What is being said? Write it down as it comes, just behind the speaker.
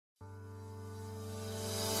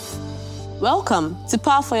Welcome to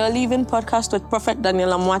Power for Your Living podcast with Prophet Daniel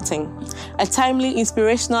Amwating, a timely,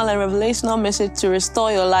 inspirational, and revelational message to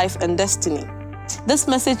restore your life and destiny. This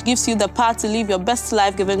message gives you the power to live your best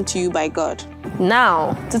life given to you by God.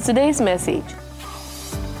 Now, to today's message. I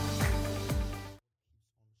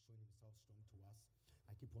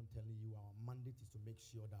keep on telling you, our mandate is to make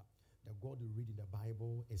sure that the God you read in the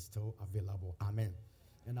Bible is still available. Amen.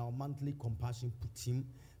 And our monthly compassion team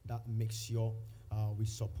that makes sure we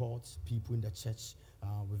support people in the church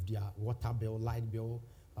with their water bill, light bill,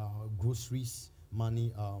 groceries,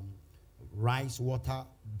 money, rice, water,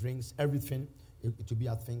 drinks, everything. It will be,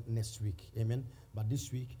 I think, next week. Amen. But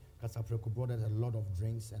this week, Kasapreko brought us a lot of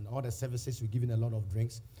drinks, and all the services we're giving a lot of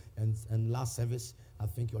drinks. And last service, I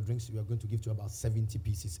think your drinks we are going to give to about 70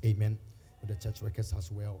 pieces. Amen. With the church workers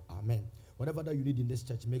as well. Amen. Whatever that you need in this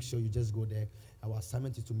church, make sure you just go there. Our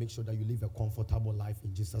assignment is to make sure that you live a comfortable life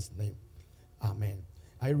in Jesus' name. Amen.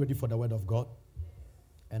 Are you ready for the word of God?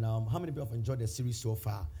 And how many people have enjoyed the series so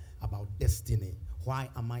far about destiny? Why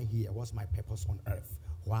am I here? What's my purpose on earth?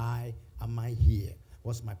 Why am I here?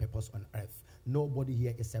 What's my purpose on earth? Nobody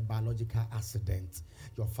here is a biological accident.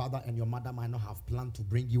 Your father and your mother might not have planned to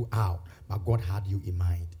bring you out, but God had you in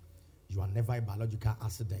mind. You are never a biological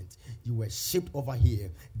accident. You were shaped over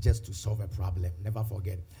here just to solve a problem. Never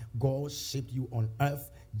forget. God shaped you on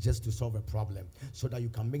earth just to solve a problem so that you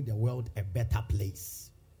can make the world a better place.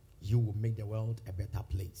 You will make the world a better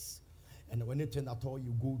place. And when anything at all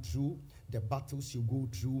you go through, the battles you go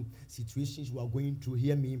through, situations you are going through,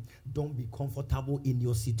 hear me, don't be comfortable in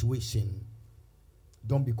your situation.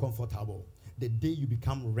 Don't be comfortable. The day you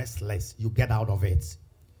become restless, you get out of it.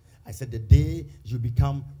 I said the day you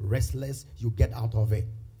become restless, you get out of it.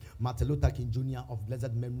 Martin Luther King Jr. of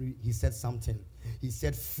blessed memory, he said something. He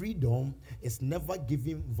said freedom is never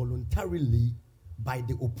given voluntarily by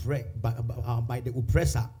the oppressor,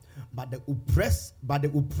 but the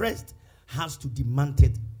oppressed has to demand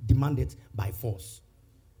it by force.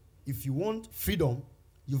 If you want freedom,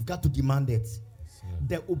 you've got to demand it.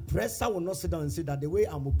 The oppressor will not sit down and say that the way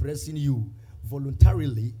I'm oppressing you,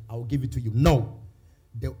 voluntarily, I will give it to you. No.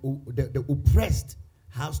 The oppressed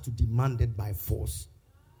has to demand it by force.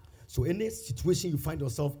 So any situation you find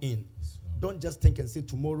yourself in, don't just think and say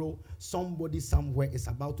tomorrow somebody somewhere is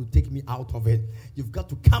about to take me out of it. You've got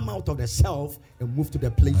to come out of the shelf and move to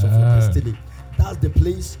the place of your destiny. That's the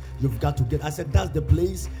place you've got to get. I said that's the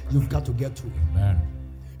place you've got to get to. Amen.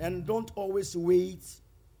 And don't always wait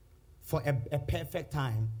for a perfect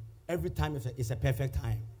time. Every time is a perfect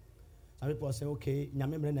time. Some people say, okay,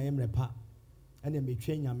 and then be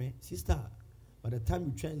train yame, sister. By the time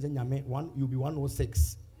you train yame, you'll be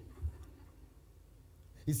 106.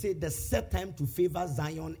 He said the set time to favor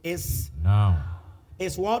Zion is now.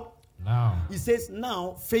 Is what? Now. He says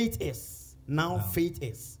now faith is. Now faith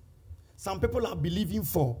is. Some people are believing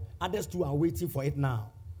for, others too are waiting for it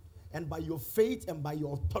now. And by your faith and by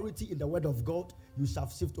your authority in the word of God, you shall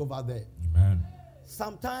shift over there. Amen.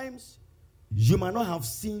 Sometimes you might not have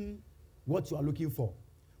seen what you are looking for,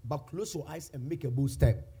 but close your eyes and make a bold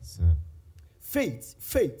step. Faith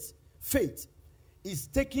is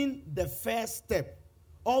taking the first step,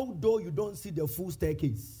 although you don't see the full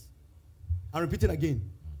staircase. I'm repeating again.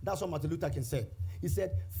 That's what Martin Luther King said. He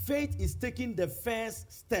said, faith is taking the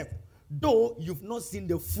first step, though you've not seen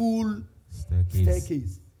the full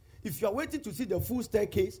staircase. If you are waiting to see the full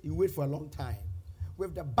staircase, you wait for a long time.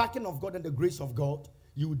 With the backing of God and the grace of God,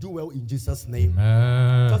 you will do well in Jesus' name.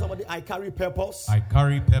 Tell somebody, I carry purpose. I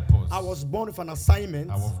carry purpose. I was born with an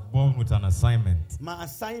assignment. I was born with an assignment. My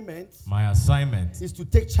assignment is to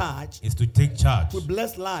take charge. To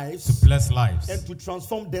bless lives. And to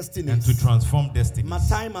transform destinies. My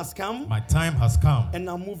time has come. And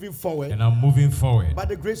I'm moving forward. By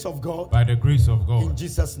the grace of God. In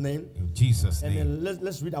Jesus' name. And then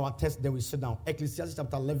let's read our text. Then we sit down. Ecclesiastes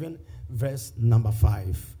chapter 11, verse number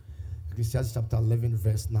 5. Ecclesiastes chapter 11,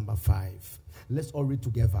 verse number 5. Let's all read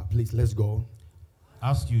together, please. Let's go.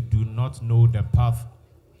 As you do not know the path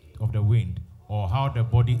of the wind, or how the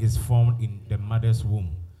body is formed in the mother's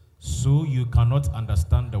womb, so you cannot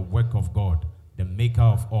understand the work of God, the maker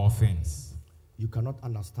of all things. You cannot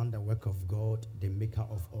understand the work of God, the maker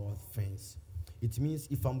of all things. It means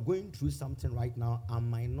if I'm going through something right now, I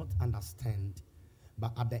might not understand.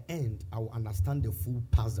 But at the end, I will understand the full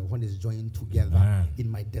puzzle when it's joined together in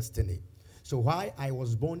my destiny. So why I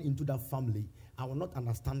was born into that family, I will not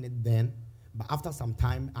understand it then. But after some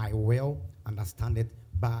time, I will understand it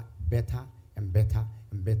better and better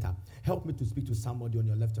and better. Help me to speak to somebody on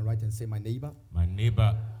your left and right and say, my neighbor. My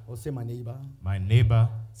neighbor. Or say, my neighbor. My neighbor.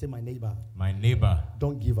 Say, my neighbor. My neighbor.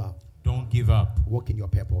 Don't give up. Don't give up. Walk in your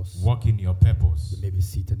purpose. Walk in your purpose. You may be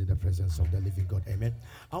seated in the presence of the living God. Amen.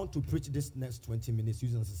 I want to preach this next 20 minutes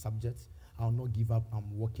using as a subject. I'll not give up.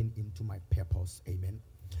 I'm walking into my purpose. Amen.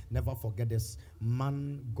 Never forget this.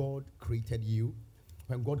 Man, God created you.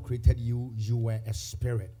 When God created you, you were a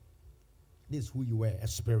spirit. This is who you were, a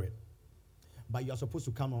spirit. But you are supposed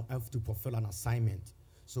to come on earth to fulfill an assignment.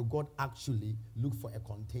 So God actually looked for a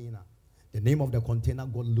container. The name of the container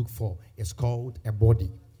God looked for is called a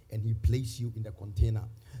body. And he placed you in the container.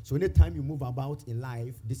 So anytime you move about in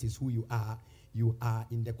life, this is who you are. You are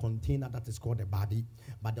in the container that is called a body.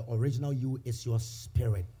 But the original you is your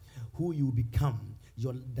spirit. Who you become,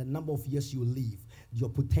 the number of years you live, your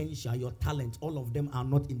potential, your talent, all of them are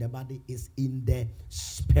not in the body, is in the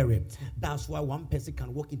spirit. That's why one person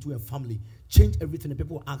can walk into a family, change everything, and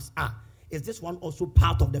people ask, is this one also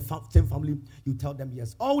part of the same family? You tell them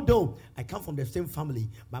yes. Although I come from the same family,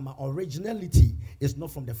 but my originality is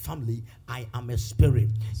not from the family. I am a spirit.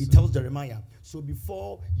 He tells Jeremiah, so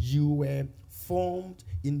before you were formed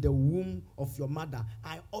in the womb of your mother,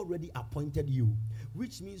 I already appointed you.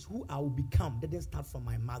 Which means who I will become didn't start from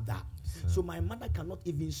my mother. So my mother cannot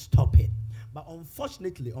even stop it. But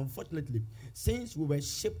unfortunately, since we were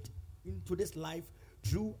shaped into this life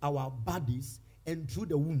through our bodies and through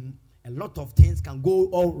the womb, a lot of things can go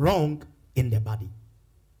all wrong in the body,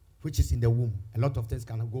 which is in the womb. A lot of things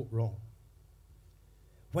can go wrong.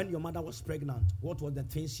 When your mother was pregnant, what were the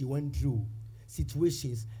things she went through?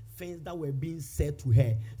 Situations, things that were being said to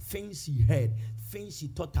her, things she heard, things she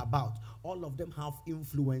thought about. All of them have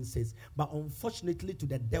influences. But unfortunately to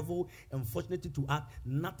the devil, unfortunately to us,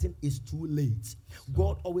 nothing is too late.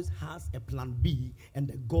 God always has a plan B and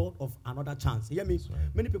the God of another chance. You hear me?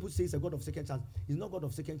 Many people say he's a God of second chance. He's not God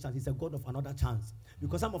of second chance. He's a God of another chance.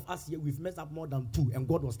 Because some of us here, we've messed up more than two and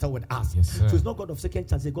God was still with us. Yes, so it's not God of second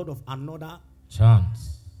chance. He's a God of another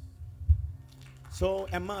chance. So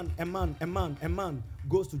a man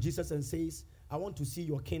goes to Jesus and says, I want to see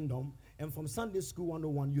your kingdom. And from Sunday School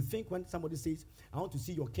 101, you think when somebody says, I want to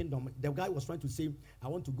see your kingdom, the guy was trying to say, I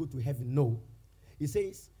want to go to heaven. No. He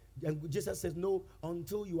says, and Jesus says, no,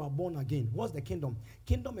 until you are born again. What's the kingdom?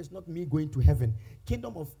 Kingdom is not me going to heaven.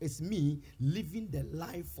 Kingdom is me living the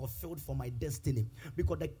life fulfilled for my destiny.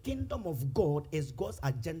 Because the kingdom of God is God's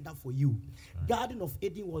agenda for you. Right. Garden of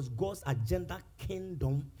Eden was God's agenda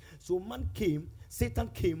kingdom. So man came, Satan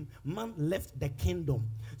came, man left the kingdom.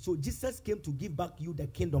 So Jesus came to give back you the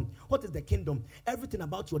kingdom. What is the kingdom? Everything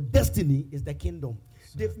about your destiny is the kingdom.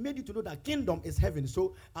 They've made you to know that kingdom is heaven.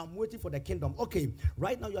 So I'm waiting for the kingdom. Okay,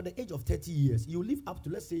 right now you're at the age of 30 years. You live up to,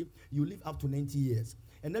 let's say, you live up to 90 years.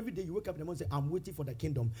 And every day you wake up in the morning and say, I'm waiting for the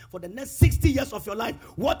kingdom. For the next 60 years of your life,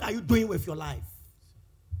 what are you doing with your life?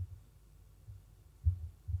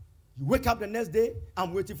 You wake up the next day,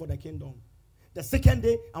 I'm waiting for the kingdom. The second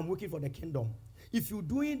day, I'm waiting for the kingdom. If you're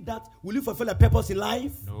doing that, will you fulfill a purpose in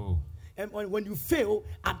life? No. And when you fail,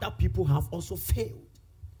 other people have also failed.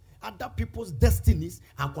 Other people's destinies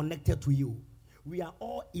are connected to you. We are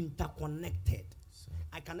all interconnected.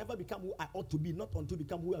 I can never become who I ought to be, not until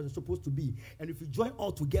become who I was supposed to be. And if we join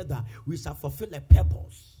all together, we shall fulfill a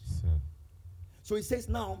purpose. So it says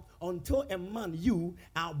now, until a man, you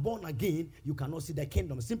are born again, you cannot see the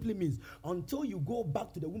kingdom. It simply means, until you go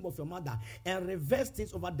back to the womb of your mother and reverse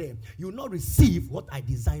things over there, you will not receive what I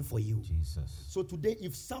designed for you. Jesus. So today,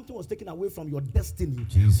 if something was taken away from your destiny,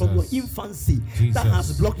 Jesus. from your infancy, Jesus. that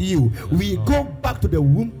has blocked you, Yes, we Lord. go back to the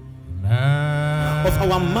womb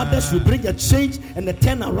of our mothers. We bring a change and a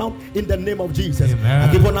turnaround in the name of Jesus. Amen.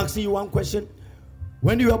 I keep on asking you one question.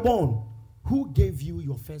 When you were born, who gave you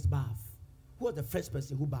your first bath? Who was the first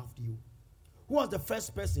person who bathed you? Who was the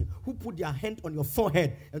first person who put their hand on your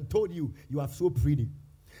forehead and told you, you are so pretty?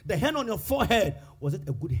 The hand on your forehead, was it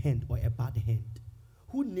a good hand or a bad hand?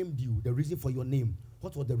 Who named you? The reason for your name.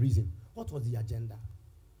 What was the reason? What was the agenda?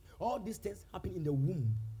 All these things happen in the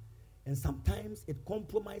womb. And sometimes it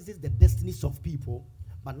compromises the destinies of people,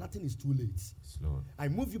 but nothing is too late. Lord. I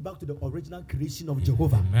move you back to the original creation of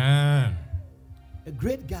Jehovah. Amen. A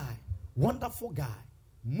great guy, wonderful guy,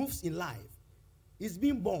 moves in life. He's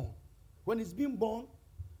being born. When he's being born,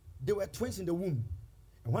 there were twins in the womb.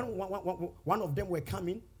 And one of them were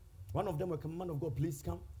coming. Man of God, please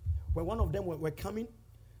come. When one of them were coming,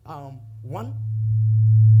 come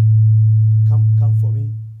for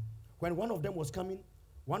me. When one of them was coming,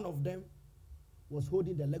 one of them was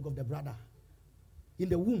holding the leg of the brother in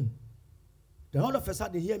the womb. Then all of a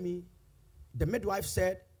sudden, hear me, the midwife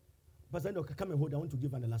said, Pastor, no, come and hold, I want to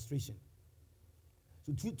give an illustration.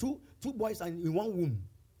 So two boys are in one womb.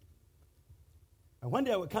 And when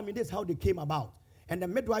they were coming, this is how they came about. And the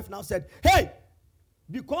midwife now said, hey,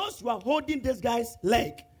 because you are holding this guy's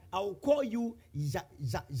leg, I'll call you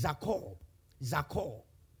Jacob. Jacob.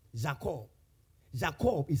 Jacob.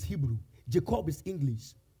 Jacob is Hebrew. Jacob is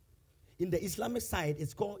English. In the Islamic side,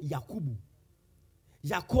 it's called Yakubu.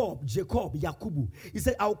 Jacob, Yakubu. He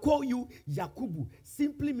said, I'll call you Yakubu.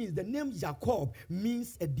 Simply means the name Jacob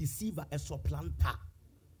means a deceiver, a supplanter.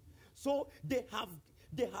 So they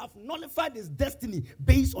have nullified his destiny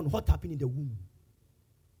based on what happened in the womb.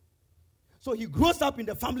 So he grows up in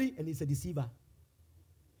the family and he's a deceiver.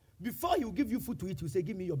 Before he will give you food to eat, he will say,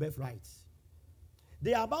 give me your birthright.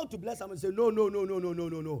 They are about to bless him and say,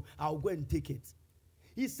 no. I'll go and take it.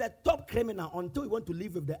 He's a top criminal until he went to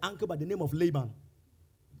live with the uncle by the name of Laban.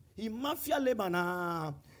 He mafia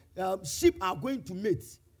Laban, sheep are going to mate.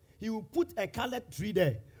 He will put a colored tree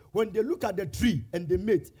there. When they look at the tree and they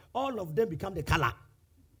mate, all of them become the color.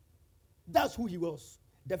 That's who he was.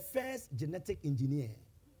 The first genetic engineer.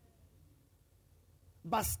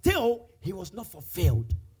 But still, he was not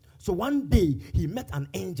fulfilled. So one day, he met an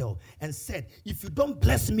angel and said, if you don't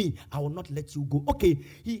bless me, I will not let you go. Okay,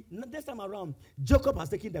 this time around, Jacob has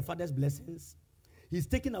taken the father's blessings. He's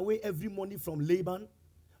taken away every money from Laban.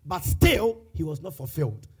 But still, he was not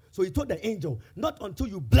fulfilled. So he told the angel, not until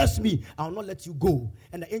you bless me, I will not let you go.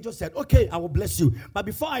 And the angel said, okay, I will bless you. But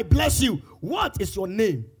before I bless you, what is your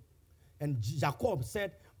name? And Jacob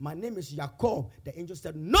said, my name is Jacob. The angel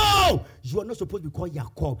said, no, you are not supposed to be called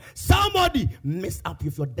Jacob. Somebody messed up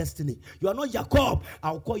with your destiny. You are not Jacob.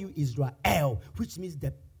 I'll call you Israel, which means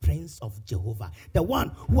the Prince of Jehovah, the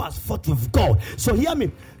one who has fought with God. So hear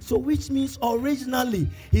me. So which means originally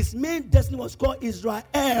his main destiny was called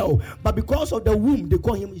Israel, but because of the womb they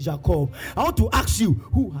call him Jacob. I want to ask you,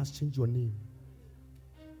 who has changed your name?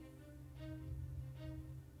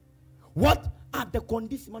 What are the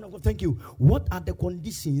conditions, man of God? Thank you. What are the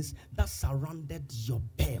conditions that surrounded your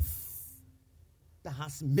birth that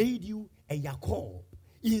has made you a Jacob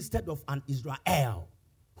instead of an Israel?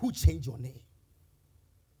 Who changed your name?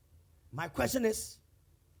 My question is,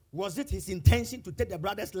 was it his intention to take the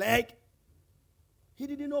brother's leg? He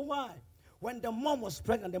didn't know why. When the mom was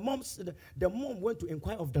pregnant, the mom went to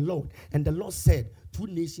inquire of the Lord, and the Lord said, 2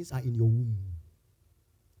 nations are in your womb.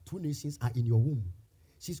 2 nations are in your womb.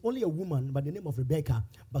 She's only a woman by the name of Rebecca,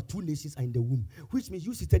 but 2 nations are in the womb. Which means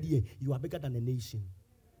you seated here, you are bigger than a nation.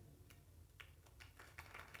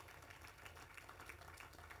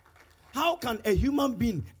 How can a human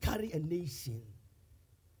being carry a nation?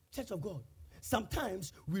 Church of God,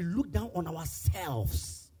 sometimes we look down on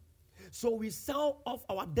ourselves. So we sell off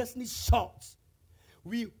our destiny short.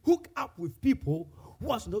 We hook up with people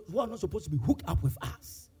who are not supposed to be hooked up with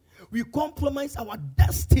us. We compromise our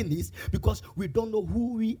destinies because we don't know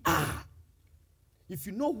who we are. If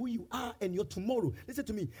you know who you are and your tomorrow, listen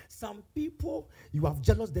to me. Some people, you have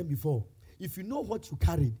jealous them before. If you know what you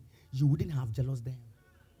carried, you wouldn't have jealous them.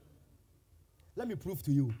 Let me prove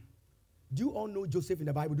to you. Do you all know Joseph in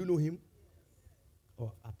the Bible? Do you know him?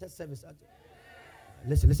 Oh, at service.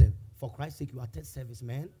 Listen. For Christ's sake, you attend service,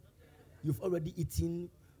 man. You've already eaten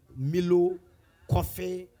Milo,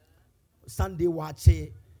 coffee, Sunday watch,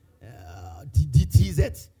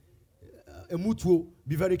 DTZ, Emutuo.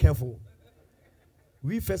 Be very careful.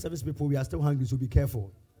 We first service people, we are still hungry, so be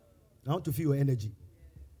careful. I want to feel your energy.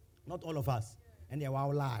 Not all of us. And yeah, wow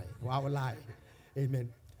lie.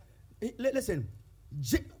 Amen. Listen,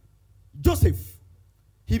 Joseph,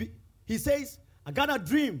 he says, I got a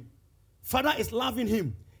dream. Father is loving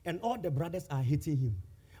him, and all the brothers are hating him.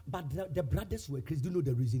 But the brothers were crazy. Do you know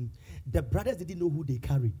the reason? The brothers didn't know who they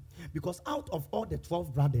carried. Because out of all the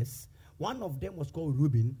 12 brothers, one of them was called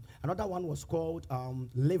Reuben, another one was called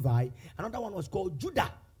Levi, another one was called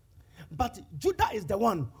Judah. But Judah is the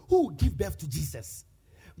one who gave birth to Jesus.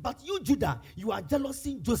 But you, Judah, you are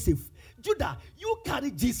jealousing Joseph. Judah, you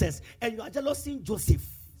carry Jesus, and you are jealousing Joseph.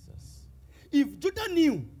 Jesus. If Judah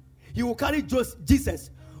knew he will carry Jesus,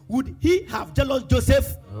 would he have jealous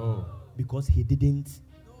Joseph? No. Because he didn't.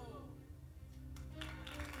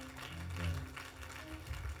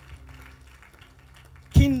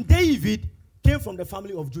 King David came from the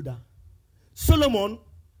family of Judah. Solomon,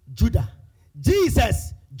 Judah.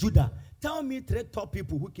 Jesus, Judah. Tell me 3 top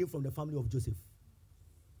people who came from the family of Joseph.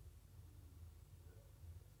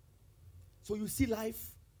 So you see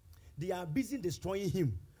life, they are busy destroying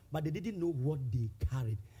him, but they didn't know what they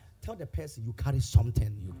carried. Tell the person you carry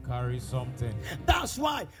something. You carry something. That's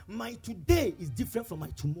why my today is different from my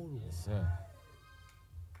tomorrow. Yes, sir.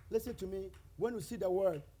 Listen to me. When you see the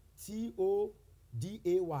word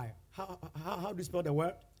Today, how do you spell the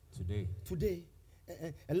word? Today. Today.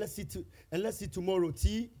 And let's see tomorrow.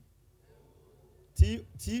 T-O.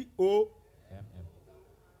 M.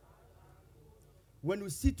 When you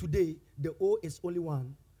see today, the O is only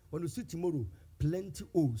one. When you see tomorrow, plenty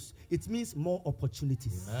O's. It means more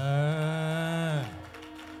opportunities.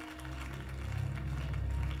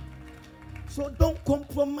 So don't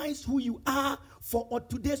compromise who you are for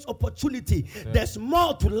today's opportunity. Yeah. There's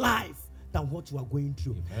more to life than what you are going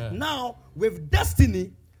through. Yeah. Now, with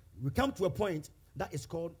destiny, we come to a point that is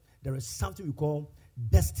called, there is something we call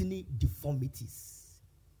destiny deformities.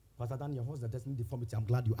 Pastor Daniel, what's the destiny deformity? I'm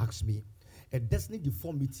glad you asked me. A destiny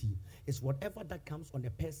deformity is whatever that comes on a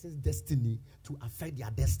person's destiny to affect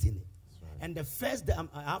their destiny. Right. And the first,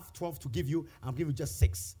 I have 12 to give you, I'm giving you just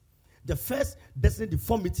 6. The first destiny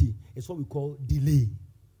deformity is what we call delay.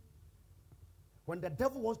 When the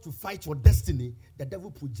devil wants to fight your destiny, the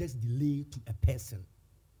devil projects delay to a person.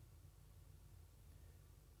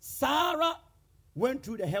 Sarah went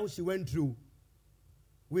through the hell she went through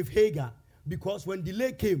with Hagar because when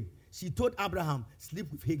delay came, she told Abraham,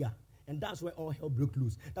 sleep with Hagar. And that's where all hell broke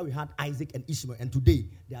loose. That we had Isaac and Ishmael. And today,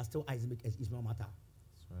 they are still Isaac and Ishmael matter.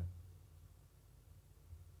 That's right.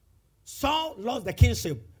 Saul lost the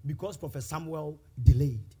kingship because Prophet Samuel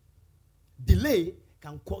delayed. Delay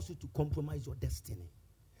can cause you to compromise your destiny.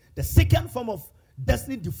 The second form of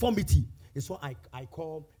destiny deformity is what I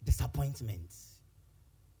call disappointment.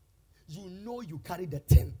 You know you carry the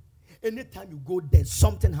 10. Anytime you go there,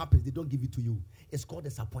 something happens, they don't give it to you. It's called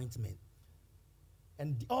disappointment.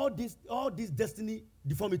 And all these destiny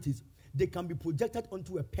deformities, they can be projected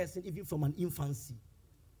onto a person even from an infancy.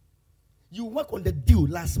 You work on the deal,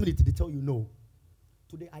 last minute they tell you no.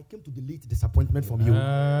 Today I came to delete disappointment from you.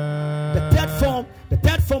 The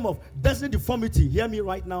third form of destiny deformity, hear me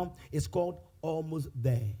right now, is called almost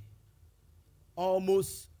there.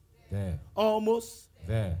 Almost there. Almost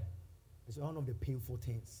there. It's one of the painful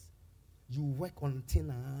things. You work on 10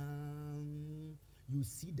 and you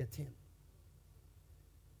see the 10.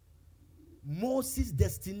 Moses'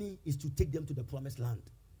 destiny is to take them to the promised land,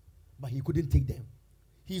 but he couldn't take them.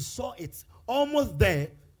 He saw it almost there.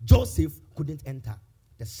 Joseph couldn't enter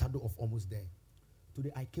the shadow of almost there.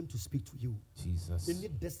 Today I came to speak to you. Jesus. Any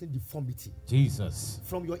destiny deformity. Jesus.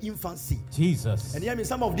 From your infancy. Jesus. And hear me,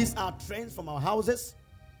 some of these are trends from our houses,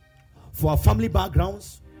 for our family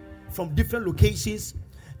backgrounds, from different locations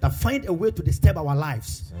that find a way to disturb our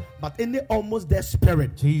lives. But in the almost there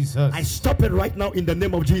spirit, Jesus, I stop it right now in the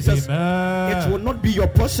name of Jesus. Amen. It will not be your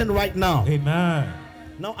portion right now. Amen.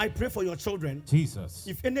 Now I pray for your children. Jesus.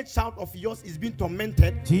 If any child of yours is being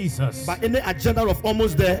tormented, Jesus, by any agenda of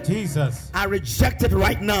almost there, Jesus, I reject it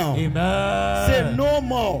right now. Amen. Say no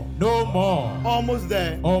more. No more. Almost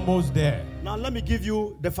there. Almost there. Now let me give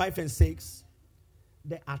you the 5 and 6.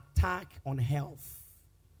 The attack on health.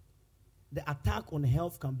 The attack on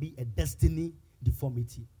health can be a destiny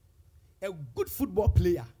deformity. A good football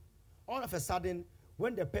player, all of a sudden,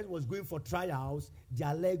 when the person was going for trials,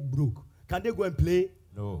 their leg broke. Can they go and play?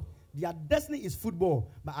 No. Their destiny is football,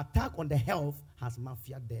 but attack on the health has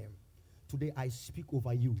mafiaed them. Today, I speak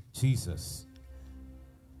over you. Jesus.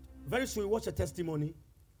 Very soon, we watch a testimony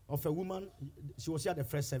of a woman. She was here at the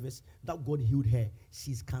first service that God healed her.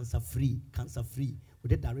 She's cancer-free. Cancer-free. We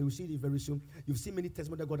did that. We will see it very soon. You've seen many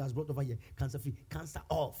testimonies that God has brought over here. Cancer-free. Cancer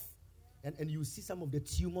off. And you see some of the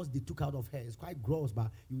tumors they took out of her. It's quite gross,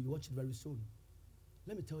 but you will watch it very soon.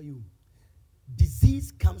 Let me tell you,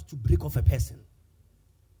 disease comes to break off a person.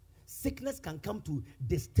 Sickness can come to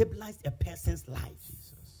destabilize a person's life.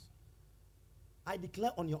 Jesus. I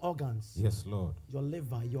declare on your organs. Yes, Lord. Your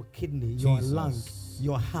liver, your kidney, Jesus, your lungs,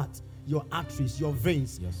 your heart, your arteries, your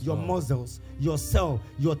veins, yes, your Lord, muscles, your cell,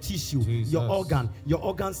 your tissue, Jesus, your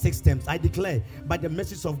organ systems. I declare by the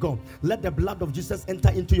message of God, let the blood of Jesus enter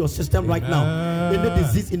into your system. Amen. Right now. Any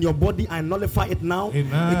disease in your body, I nullify it now.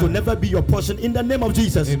 Amen. It will never be your portion in the name of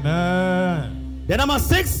Jesus. Amen. The number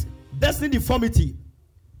 6, destiny deformity,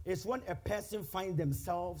 is when a person finds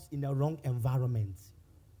themselves in the wrong environment.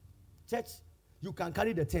 Church, you can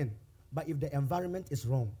carry the 10, but if the environment is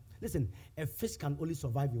wrong, listen, a fish can only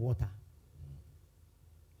survive in water.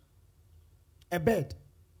 A bird,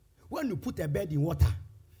 when you put a bird in water,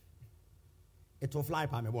 it will fly,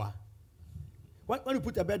 pa, my boy. When you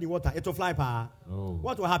put a bird in water, it will fly, pa. Oh.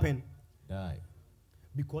 What will happen? Die.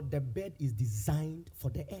 Because the bird is designed for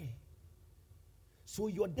the air. So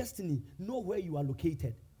your destiny, know where you are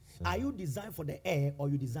located. So, are you designed for the air or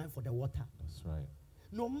you designed for the water? That's right.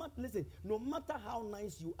 No matter how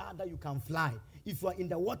nice you are that you can fly, if you are in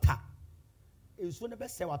the water, it's one of the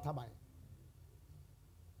best water.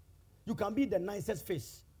 You can be the nicest fish.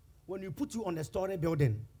 When you put you on a story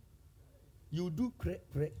building, you do crack,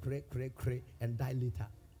 and die later.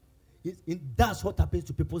 That's what happens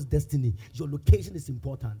to people's destiny. Your location is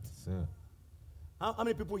important. Sir. How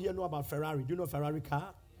many people here know about Ferrari? Do you know Ferrari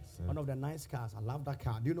car? One of the nice cars. I love that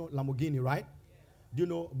car. Do you know Lamborghini, right? Do you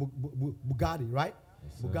know Bugatti, right?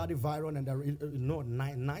 Yes, Bugatti Veyron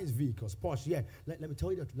and nice vehicles, Porsche. Yeah. Let me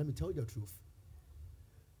tell you the truth.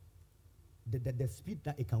 The speed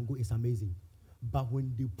that it can go is amazing. But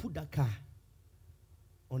when they put that car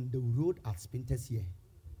on the road at Spinters here,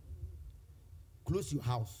 close to your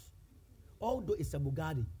house, although it's a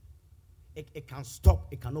Bugatti, it can stop,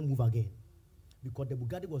 it cannot move again. Because the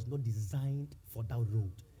Bugatti was not designed for that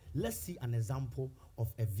road. Let's see an example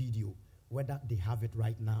of a video, whether they have it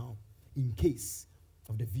right now, in case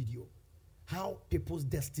of the video. How people's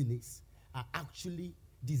destinies are actually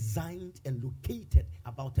designed and located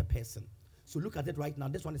about a person. So look at it right now.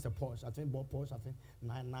 This one is a Porsche. I think Porsche,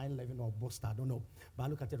 911 or Boxster, I don't know. But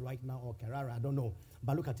look at it right now, or Carrera, I don't know.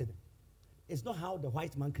 But look at it. It's not how the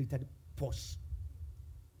white man created Porsche.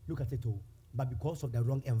 Look at it all. But because of the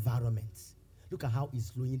wrong environment. Look at how it's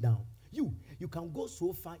slowing down. You can go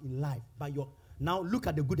so far in life, but now look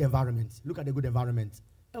at the good environment. Look at the good environment.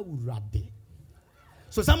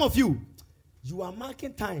 So some of you are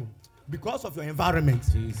marking time because of your environment.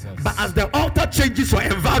 Jesus. But as the altar changes your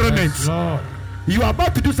environment, yes, you are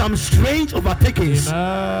about to do some strange overtakings.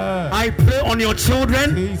 Amen. I pray on your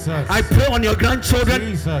children. Jesus. I pray on your grandchildren.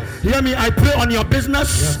 Jesus. Hear me? I pray on your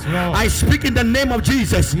business. Yes, I speak in the name of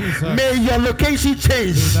Jesus. May your location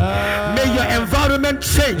change. Amen. May your environment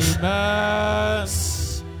change. Amen.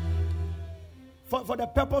 For the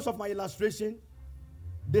purpose of my illustration,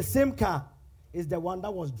 the same car is the one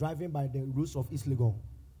that was driving by the roads of East Legon.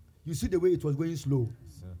 You see the way it was going slow.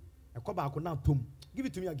 Give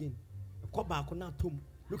it to me again.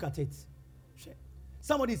 Look at it.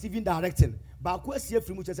 Somebody is even directing. Look at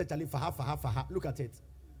it.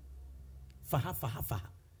 Faha.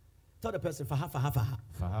 Tell the person, faha.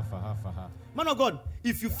 Man of God,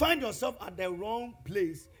 if you find yourself at the wrong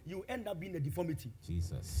place, you end up being a deformity.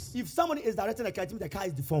 Jesus. If somebody is directing a car, the car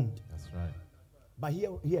is deformed. That's right. But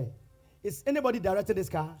here, is anybody directing this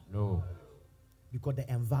car? No. Because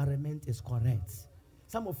the environment is correct.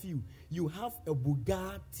 Some of you have a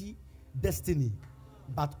Bugatti destiny,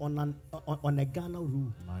 but on a Ghana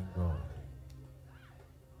route. My God.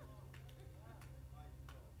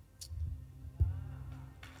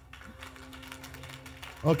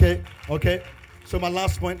 Okay. So my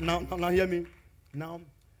last point. Now hear me. Now,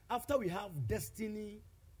 after we have destiny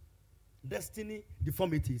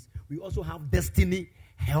deformities, we also have destiny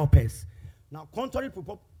helpers. Now, contrary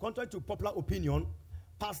to popular opinion,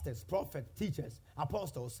 pastors, prophets, teachers,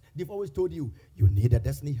 apostles, they've always told you need a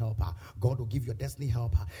destiny helper. God will give you a destiny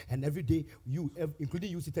helper. And every day,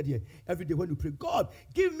 including you seated here, every day when you pray, God,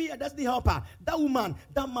 give me a destiny helper. That woman,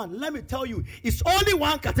 that man, let me tell you, it's only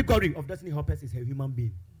one category of destiny helpers is a human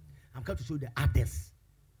being. I'm going to show you the others.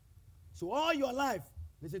 So all your life,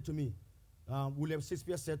 listen to me. William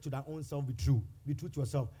Shakespeare said to thy own self, be true. Be true to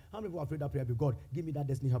yourself. How many people have prayed that prayer? God, give me that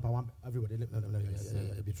destiny helper. Everybody, no,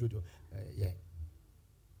 be true to yeah.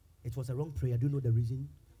 It was a wrong prayer. Do you know the reason?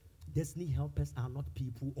 Destiny helpers are not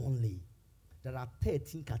people only. There are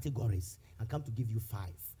 13 categories. I come to give you 5.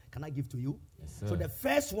 Can I give to you? Yes, sir. So the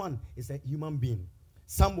first one is a human being.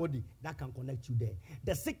 Somebody that can connect you there.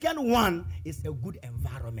 The second one is a good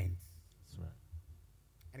environment. That's right.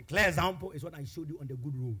 And a clear example is what I showed you on the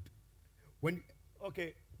good road.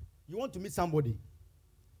 You want to meet somebody.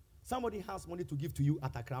 Somebody has money to give to you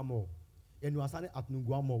at Accra Mall. And you are standing at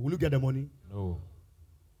Nungua Mall. Will you get the money? No.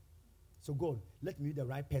 So God, let me meet the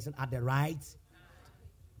right person at the right.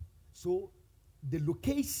 So the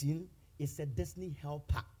location is a destiny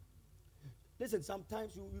helper. Listen,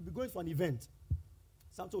 sometimes you'll be going for an event.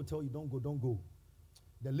 Something will tell you, don't go.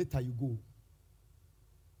 The later you go.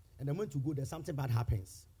 And the moment you go, there's something bad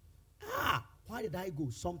happens. Why did I go?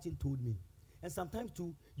 Something told me. And sometimes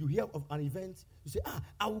too, you hear of an event, you say,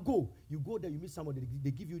 I will go. You go there, you meet somebody,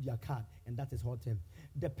 they give you their card, and that is hot time.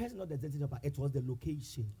 The person not the destiny helper, it was the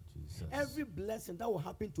location. Jesus. Every blessing that will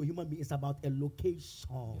happen to a human being is about a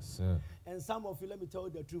location. Yes, sir. And some of you, let me tell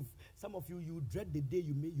you the truth, some of you dread the day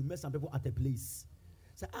you met some people at a place.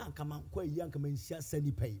 Say, come on, pay.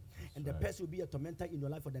 And the person will be a tormentor in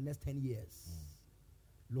your life for the next 10 years.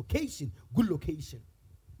 Location, good location.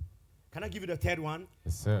 Can I give you the third one?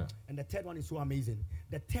 Yes, sir. And the third one is so amazing.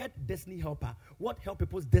 The third destiny helper, what help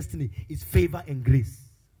people's destiny is favor and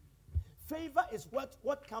grace. Favor is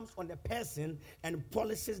what comes on the person and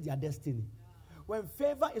polishes their destiny. When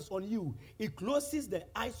favor is on you, it closes the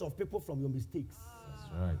eyes of people from your mistakes.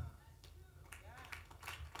 That's right.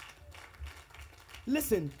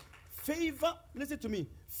 Listen to me.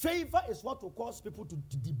 Favor is what will cause people to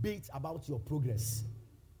debate about your progress.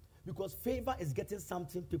 Because favor is getting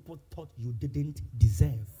something people thought you didn't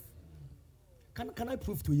deserve. Can I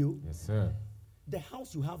prove to you? Yes, sir. The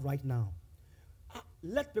house you have right now,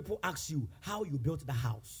 let people ask you how you built the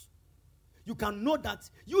house. You can know that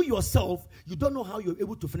you yourself, you don't know how you're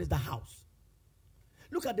able to finish the house.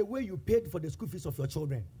 Look at the way you paid for the school fees of your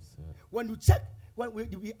children. Yes, sir. When you check, when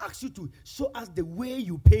we ask you to show us the way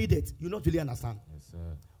you paid it, you not really understand. Yes,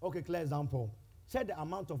 sir. Okay, clear example. Check the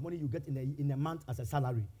amount of money you get in a month as a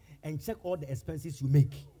salary, and check all the expenses you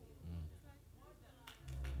make.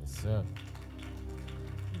 Yes, sir.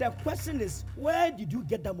 The question is, where did you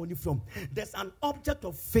get that money from? There's an object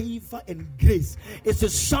of favor and grace. It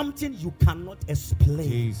is something you cannot explain.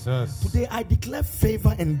 Jesus. Today I declare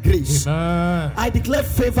favor and grace. Amen. I declare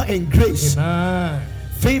favor and grace. Amen.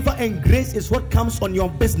 Favor and grace is what comes on your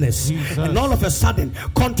business. Jesus. And all of a sudden,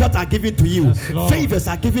 contracts are given to you. Yes, Favors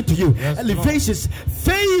are given to you. Yes, Elevations,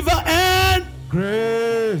 favor and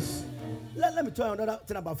grace. Let me tell you another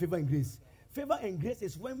thing about favor and grace. Favor and grace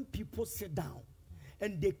is when people sit down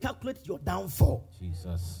and they calculate your downfall.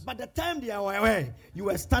 Jesus. By the time they are aware, you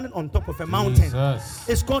are standing on top of a mountain. Jesus.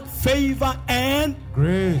 It's called favor and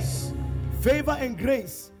Grace. favor and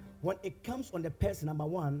grace. When it comes on the person, number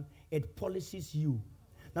one, it polishes you.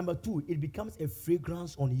 Number two, it becomes a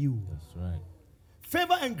fragrance on you. That's right.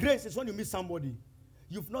 Favor and grace is when you meet somebody.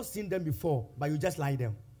 You've not seen them before, but you just like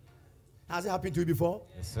them. Has it happened to you before?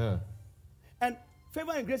 Yes, sir. And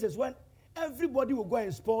favor and grace is when everybody will go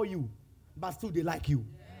and spoil you, but still they like you.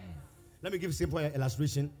 Let me give a simple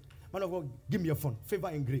illustration. Man of God, give me your phone. Favor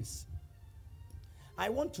and grace. I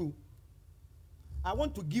want to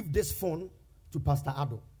give this phone to Pastor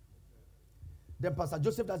Ado. Then Pastor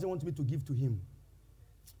Joseph doesn't want me to give to him.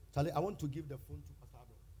 Charlie, I want to give the phone to Pastor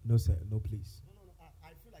Ado. No, sir. No, please. No. I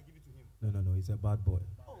feel like give it to him. No. He's a bad boy.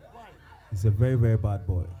 Oh, why? He's a very, very bad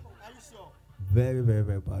boy. Oh, are you sure? Very, very,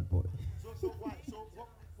 very bad boy. So why? So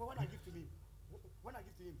when I give to me, when I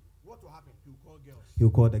give to him, what will happen? He'll call girls. He'll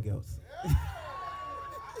call the girls.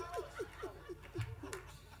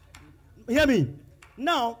 Hear me?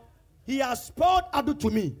 Now, he has spoiled Ado to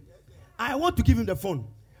me. I want to give him the phone.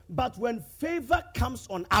 But when favor comes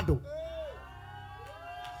on Ado,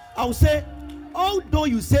 I'll say, although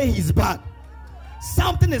you say he's bad,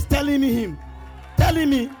 something is telling me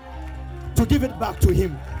to give it back to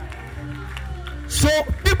him. So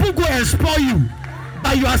people go and spoil you,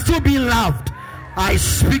 but you are still being loved. I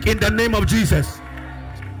speak in the name of Jesus.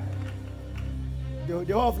 The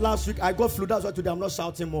whole of last week, I got flu. That's why today I'm not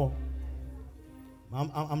shouting more.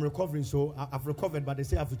 I'm recovering, so I've recovered, but they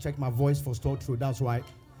say I have to check my voice for store through. That's why.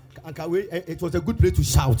 It was a good place to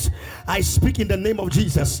shout. I speak in the name of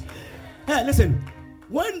Jesus. Hey, listen.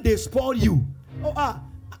 When they spoil you, I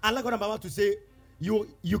like what I'm about to say.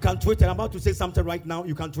 You can tweet it. I'm about to say something right now.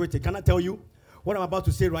 You can tweet it. Can I tell you what I'm about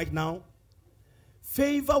to say right now?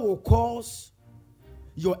 Favor will cause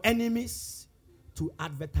your enemies to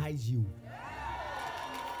advertise you.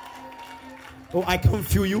 Oh, I can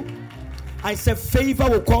feel you. I said favor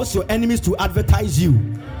will cause your enemies to advertise you.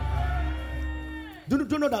 Do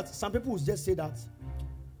you know that some people will just say that,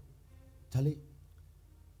 Charlie,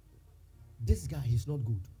 this guy is not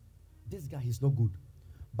good. This guy is not good.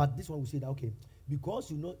 But this one will say that, okay, because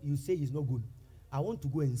you say he's not good, I want to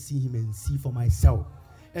go and see him and see for myself.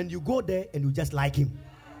 And you go there and you just like him.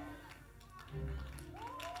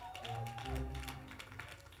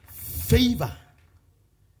 Favor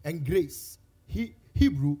and grace.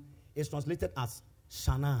 Hebrew is translated as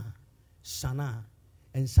Shana. Shana.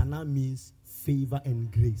 And Shana means favor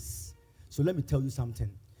and grace. So let me tell you something.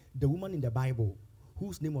 The woman in the Bible,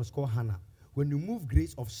 whose name was called Hannah, when you move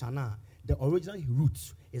grace of Shana, the original root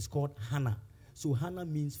is called Hannah. So Hannah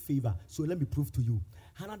means favor. So let me prove to you.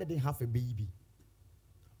 Hannah didn't have a baby,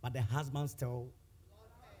 but the husband still.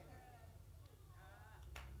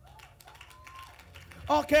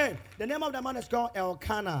 Okay, the name of the man is called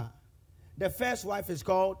Elkanah. The first wife is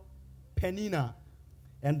called Penina,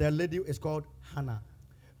 and the lady is called Hannah.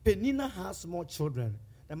 Penina has more children.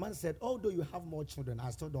 The man said, although you have more children, I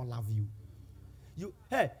still don't love you.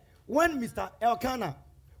 When Mr. Elkanah,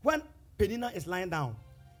 when Penina is lying down,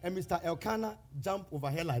 and Mr. Elkanah jump over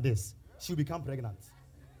her like this, she'll become pregnant.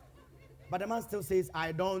 But the man still says,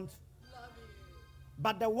 I don't love you.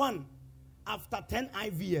 But the one, after 10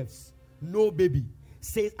 IVFs, no baby,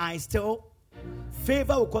 says, I still.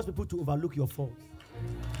 Favor will cause people to overlook your faults.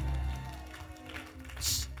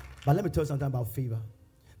 But let me tell you something about favor.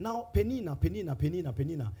 Now, Penina.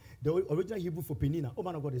 The original Hebrew for Penina. Oh,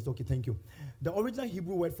 man of God, is okay, thank you. The original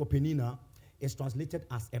Hebrew word for Penina is translated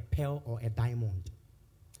as a pearl or a diamond.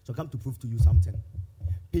 So I come to prove to you something.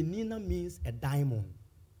 Penina means a diamond.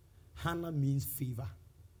 Hannah means favor.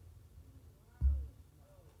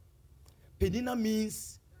 Penina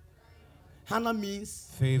means Hannah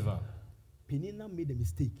means favor. Penina made a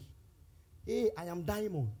mistake. Hey, I am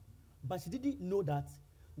Diamond. But she didn't know that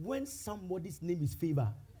when somebody's name is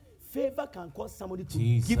Favor, favor can cause somebody to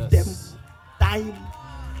Jesus. give them time.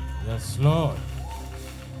 Yes, Lord.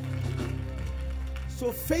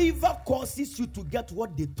 So favor causes you to get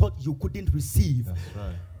what they thought you couldn't receive. That's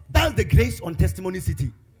right. That's the grace on Testimony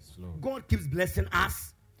City. Yes, Lord. God keeps blessing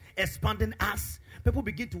us, expanding us. People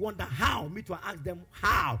begin to wonder how. Me to ask them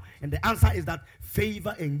how. And the answer is that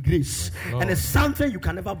favor and grace. Yes, Lord. And it's something you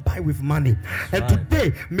can never buy with money. That's and right.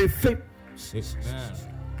 today, may favor. Amen.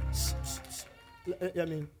 I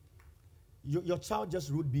mean, your child just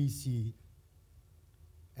wrote BC,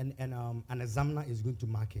 and an examiner is going to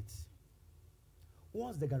mark it.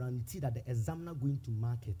 What's the guarantee that the examiner going to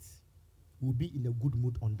mark it will be in a good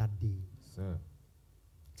mood on that day? Sir.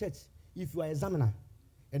 Church, if you are an examiner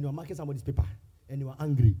and you are marking somebody's paper and you are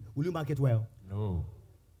angry, will you mark it well? No.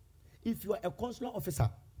 If you are a consular officer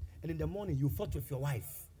and in the morning you fought with your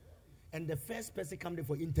wife and the first person come there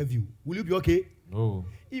for interview, will you be okay? No.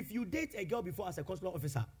 If you date a girl before as a consular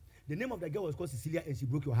officer, the name of the girl was called Cecilia and she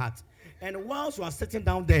broke your heart. And whilst you are sitting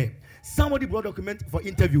down there, somebody brought a document for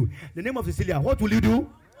interview. The name of Cecilia, what will you do?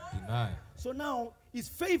 Deny. So now, it's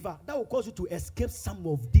favor that will cause you to escape some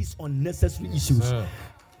of these unnecessary issues. Sir.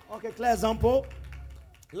 Okay, clear example.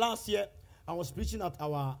 Last year, I was preaching at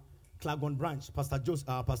our Clagon branch, Pastor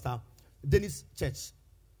Dennis Church.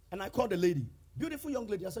 And I called the lady, beautiful young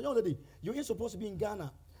lady. I said, young lady, you ain't supposed to be in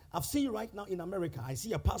Ghana. I've seen you right now in America. I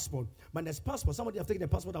see a passport. But there's passport. Somebody have taken the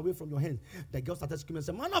passport away from your hands. The girl started screaming and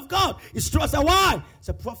said, man of God, it's true. I said, why? I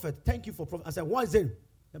said, prophet, thank you for prophet. I said, why is it?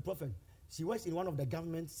 The prophet. She works in one of the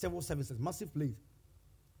government civil services, massive place.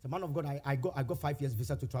 The man of God, I got 5 years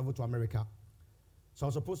visa to travel to America. So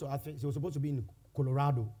I think she was supposed to be in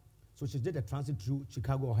Colorado. So she did a transit through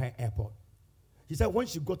Chicago O'Hare Airport. She said when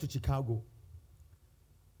she got to Chicago,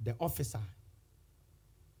 the officer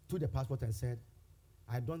took the passport and said,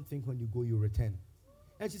 I don't think when you go, you return.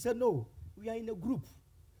 And she said, no, we are in a group.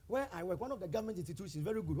 Where I work, one of the government institutions,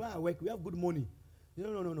 very good. Where I work, we have good money.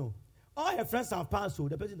 No. All her friends have passed, so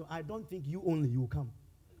the person, I don't think you only, you will come.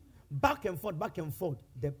 Back and forth.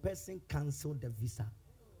 The person canceled the visa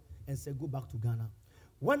and said, go back to Ghana.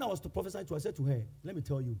 When I was to prophesy to her, I said to her, let me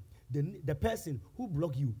tell you, the person who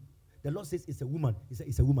blocked you, the Lord says it's a woman. He said,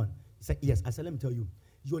 it's a woman. He said, yes. I said, let me tell you,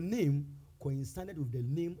 your name coincided with the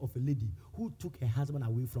name of a lady who took her husband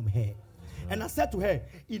away from her. Right. And I said to her,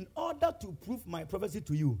 in order to prove my prophecy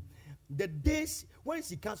to you, the days when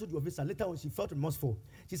she canceled your visa, later when she felt remorseful,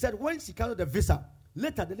 she said when she canceled the visa,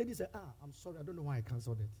 later the lady said, I'm sorry, I don't know why I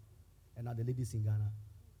canceled it. And now the lady's in Ghana.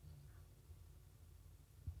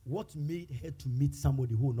 What made her to meet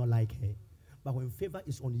somebody who will not like her? But when favor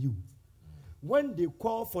is on you, when they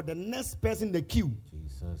call for the next person in the queue,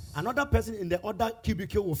 Jesus. Another person in the other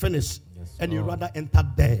cubicle will finish. Yes, and you rather enter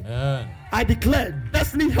there. Amen. I declare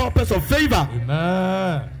destiny helpers of favor.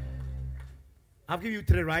 Amen. I've given you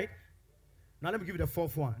 3, right? Now let me give you the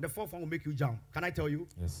 4th one. The 4th one will make you jump. Can I tell you?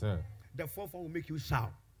 Yes, sir. The 4th one will make you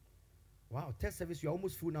shout. Wow, test service, you're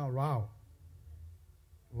almost full now. Wow.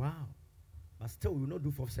 But still, we will not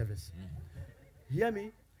do 4th service. Hear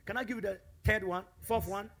me? Can I give you the 3rd one, 4th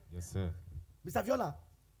one? Yes, sir. Mr. Viola,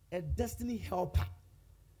 a destiny helper.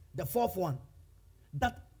 The 4th one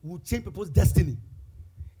that will change people's destiny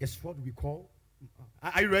is what we call.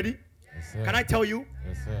 Are you ready? Yes, sir. Can I tell you?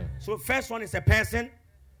 Yes, sir. So, first one is a person,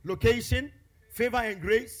 location, favor, and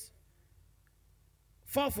grace.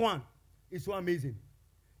 4th one is so amazing.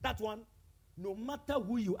 That one, no matter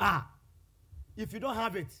who you are, if you don't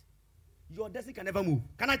have it, your destiny can never move.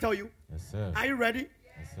 Can I tell you? Yes, sir. Are you ready?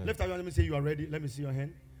 Yes, sir. Lift up your hand. Let me say you are ready. Let me see your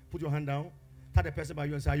hand. Put your hand down. Tell the person by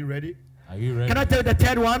you and say, are you ready? Are you ready? Can I tell you the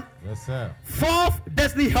 3rd one? Yes, sir. 4th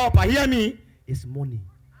destiny helper, hear me, is money.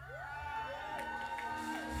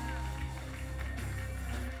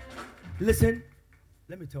 Listen,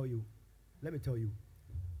 let me tell you.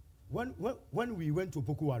 When we went to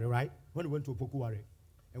Opokuware, right? When we went to Opokuware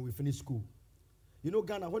and we finished school, you know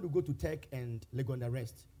Ghana, when you go to Tech and Legon the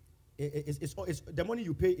rest, it's the money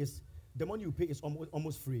you pay is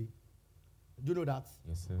almost free. Do you know that?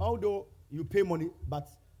 Yes, sir. Although you pay money, but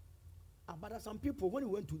there are some people, when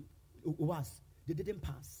we went to UAS, they didn't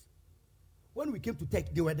pass. When we came to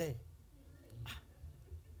Tech, they were there.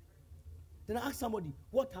 Then I asked somebody,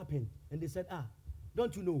 what happened? And they said,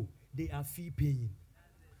 don't you know, they are fee paying.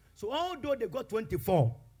 So although they got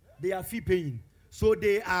 24, they are fee paying. So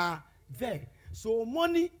they are there. So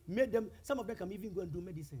money made them, some of them can even go and do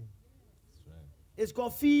medicine. That's right. It's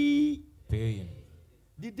called fee paying.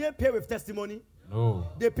 Did they pay with testimony? No.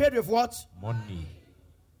 They paid with what? Money.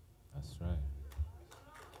 That's right.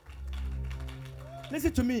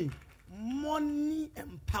 Listen to me. Money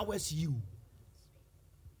empowers you.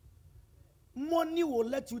 Money will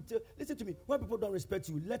let you listen to me. When people don't respect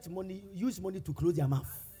you, use money to close their mouth.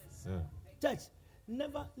 Sir. Church,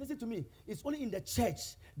 never listen to me. It's only in the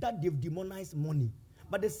church that they've demonized money.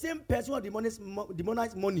 But the same person who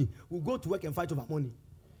demonized money will go to work and fight over money.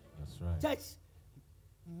 That's right. Church,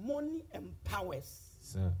 money empowers.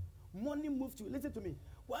 Sir. Money moves you. Listen to me.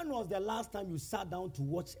 When was the last time you sat down to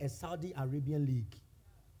watch a Saudi Arabian league?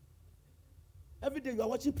 Every day you are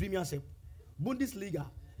watching Premiership, Bundesliga,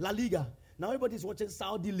 La Liga. Now everybody is watching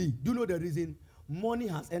Saudi League. Do you know the reason? Money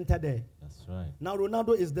has entered there. That's right. Now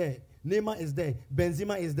Ronaldo is there. Neymar is there.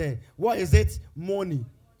 Benzema is there. What is it? Money.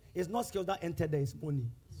 It's not skills that entered there. It's money.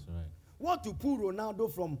 That's right. What to pull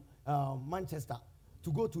Ronaldo from Manchester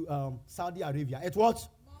to go to Saudi Arabia? It's what?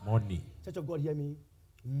 Money. Church of God, hear me.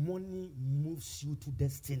 Money moves you to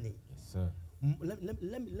destiny. Yes, sir.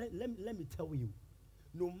 Let me tell you,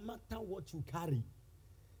 no matter what you carry,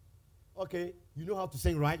 okay, you know how to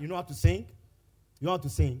sing, right? You know how to sing? You know how to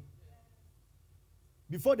sing.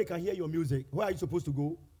 Before they can hear your music, where are you supposed to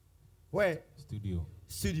go? Where?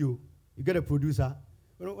 Studio. You get a producer.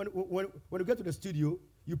 When you get to the studio,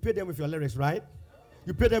 you pay them with your lyrics, right?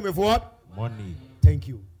 You pay them with what? Money. Thank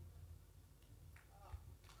you.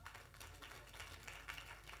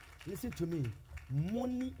 Listen to me.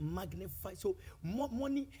 Money magnifies. So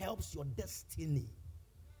money helps your destiny.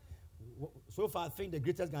 So far, I think the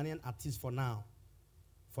greatest Ghanaian artist for now,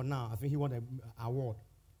 I think he won an award.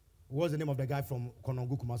 What's the name of the guy from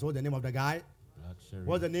Konongo Kumasi? What's the name of the guy? Black Sherif.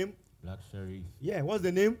 What's the name? Black Sherif. Yeah, what's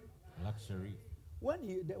the name? Black Sherif. When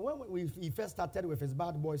he first started with his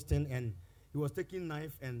bad boys thing and he was taking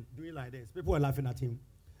knife and doing like this, people were laughing at him.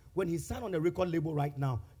 When he signed on the record label right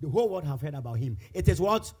now, the whole world have heard about him. It is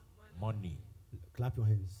what? Money. Clap your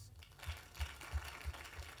hands.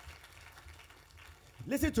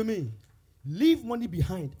 Listen to me. Leave money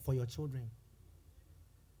behind for your children.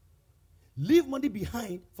 Leave money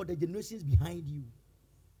behind for the generations behind you.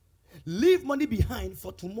 Leave money behind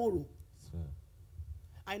for tomorrow. Sir.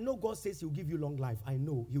 I know God says He'll give you long life. I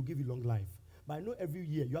know He'll give you long life. But I know every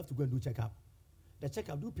year you have to go and do checkup. The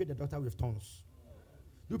checkup, do you pay the doctor with tons?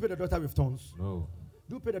 Do you pay the doctor with tons? No.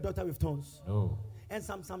 Do you pay the doctor with tons? No. And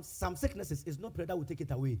some sicknesses, it's not prayer that will take it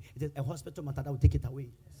away. It is a hospital matter that will take it away.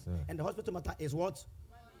 Sir. And the hospital matter is what?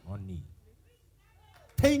 Money.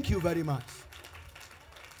 Thank you very much.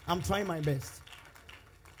 I'm trying my best.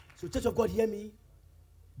 So, Church of God, hear me.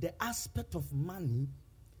 The aspect of money.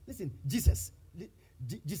 Listen, Jesus.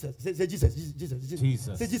 Jesus. Say Jesus.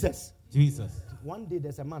 Jesus. Say Jesus. Jesus. One day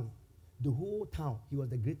there's a man. The whole town, he was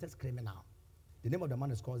the greatest criminal. The name of the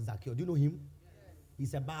man is called Zacchaeus. Do you know him?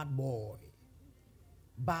 He's a bad boy.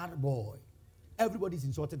 Bad boy. Everybody's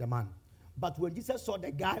insulted the man. But when Jesus saw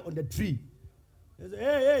the guy on the tree, he said,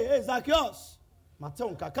 hey, Zacchaeus.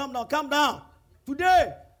 Matonka, come down.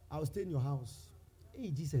 Today, I will stay in your house. Hey,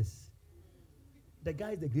 Jesus. The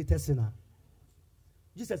guy is the greatest sinner.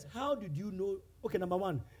 Jesus, how did you know? Okay, number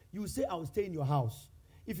one, you say I will stay in your house.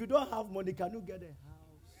 If you don't have money, can you get a house?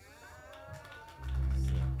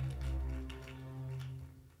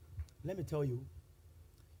 Let me tell you,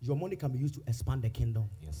 your money can be used to expand the kingdom.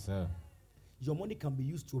 Yes, sir. Your money can be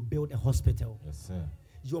used to build a hospital. Yes, sir.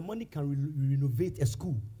 Your money can renovate a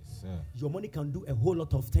school. Yes, sir. Your money can do a whole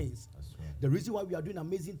lot of things. That's right. The reason why we are doing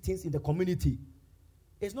amazing things in the community,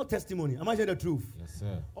 it's not testimony. Am I saying the truth? Yes,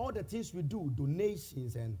 sir. All the things we do,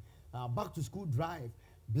 donations and back to school drive,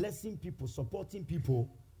 blessing people, supporting people,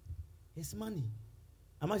 it's money.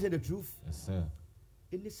 Am I saying the truth? Yes, sir.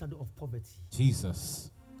 In the shadow of poverty. Jesus.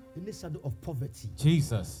 In the shadow of poverty.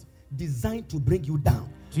 Jesus. Designed to bring you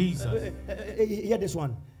down. Jesus. Hear this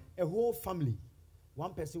one. A whole family,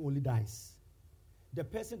 one person only dies. The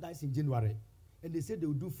person dies in January, and they say they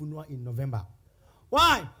will do funeral in November.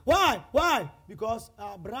 Why? Because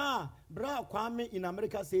Bra Kwame in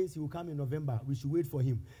America says he will come in November. We should wait for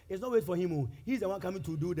him. It's not wait for him. He's the one coming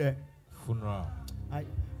to do the funeral.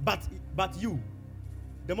 But you,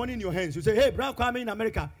 the money in your hands, you say, hey, Bra Kwame in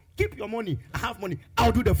America, keep your money. I have money.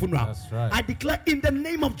 I'll do the funeral. That's right. I declare in the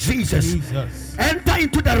name of Jesus. Enter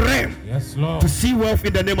into the realm. Yes, Lord. To see wealth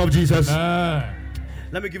in the name of Jesus. Amen.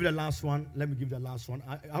 Let me give you the last one.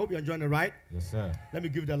 I hope you're enjoying it, right? Yes, sir. Let me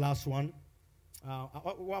give you the last one.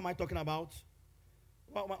 What am I talking about?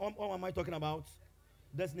 What am I talking about?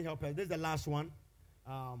 Destiny helpers. This is the last one.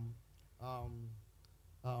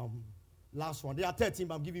 Last one. There are 13,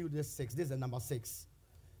 but I'm giving you this 6. This is the number 6.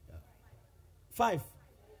 5.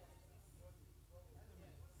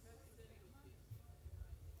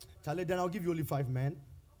 Charlie, then I'll give you only 5, man.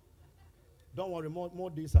 Don't worry, more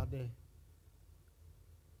days are there.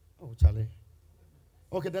 Oh, Charlie.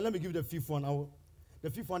 Okay, then let me give you the fifth one. The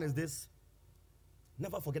fifth one is this.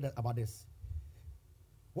 Never forget about this.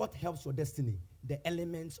 What helps your destiny? The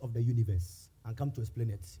elements of the universe. And come to explain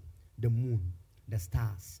it. The moon, the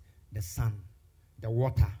stars, the sun, the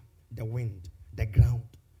water, the wind, the ground,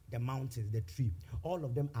 the mountains, the tree. All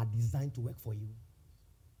of them are designed to work for you.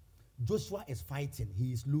 Joshua is fighting.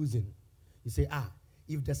 He is losing. He say,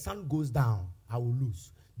 if the sun goes down, I will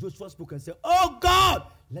lose. Joshua spoke and said, oh God,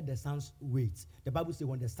 let the sun wait. The Bible says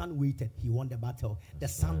when the sun waited, he won the battle. The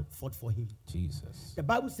sun fought for him. Jesus. The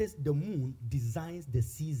Bible says the moon designs the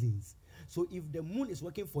seasons. So if the moon is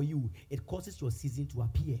working for you, it causes your season to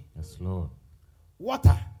appear. Yes, Lord.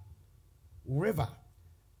 Water, river,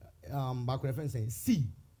 back reference saying sea,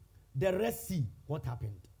 the Red Sea. What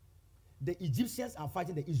happened? The Egyptians are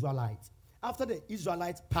fighting the Israelites. After the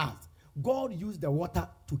Israelites passed, God used the water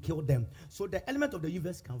to kill them. So the element of the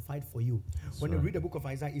universe can fight for you. When you read the book of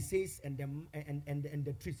Isaiah, it says, and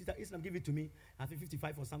the trees. Sister Islam, give it to me. I think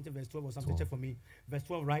 55 or something, verse 12 or something. 12. Check for me. Verse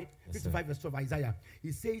 12, right? Yes, 55, verse 12, Isaiah.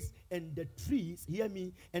 It says, and the trees, hear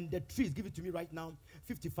me, and the trees, give it to me right now.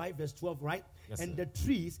 55, verse 12, right? Yes, and the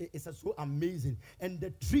trees is so amazing. And the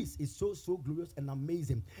trees is so glorious and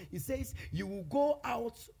amazing. It says, you will go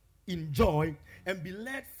out in joy and be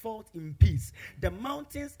led forth in peace. The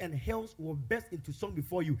mountains and hills will burst into song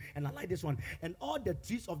before you. And I like this one. And all the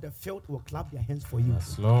trees of the field will clap their hands for you.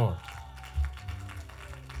 Yes, Lord.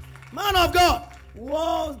 Man of God,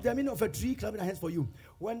 what's the meaning of a tree clapping their hands for you?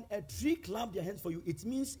 When a tree claps their hands for you, it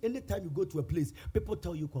means anytime you go to a place, people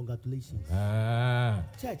tell you congratulations.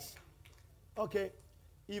 Church. Okay.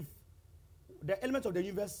 If the element of the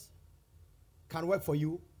universe can work for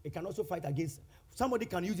you, it can also fight against. Somebody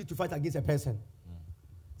can use it to fight against a person.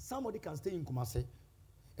 Somebody can stay in Kumasi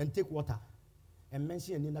and take water and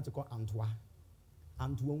mention a name that you call Antwa.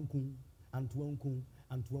 Antwanku.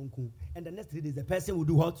 And the next 3 days, the person will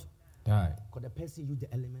do what? Die. Because the person used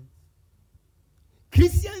the elements.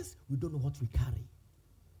 Christians, we don't know what we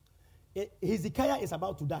carry. Hezekiah is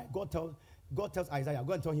about to die. God tells Isaiah,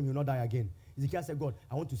 go and tell him he will not die again. Hezekiah said, God,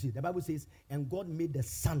 I want to see it. The Bible says, and God made the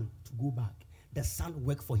sun to go back. The sun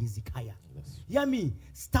worked for Hezekiah. Yes. Hear me?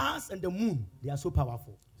 Stars and the moon, they are so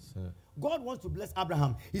powerful. Sir. God wants to bless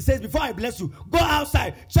Abraham. He says, before I bless you, go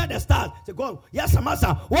outside, check the stars. Say, God, yes,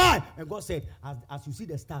 Master. Why? And God said, as you see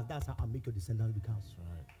the stars, that's how I'll make your descendants become.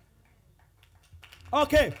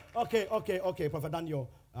 Right. Okay. Prophet Daniel,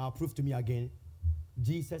 prove to me again.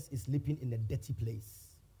 Jesus is sleeping in a dirty place.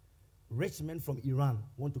 Rich men from Iran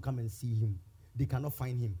want to come and see him. They cannot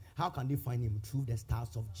find him. How can they find him? Through the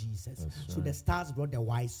stars of Jesus. Right. So the stars brought the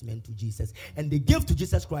wise men to Jesus. And they gave to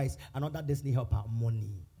Jesus Christ another destiny helper,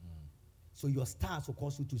 money. So your stars will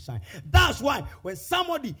cause you to shine. That's why when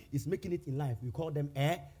somebody is making it in life, we call them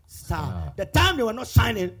a star. The time they were not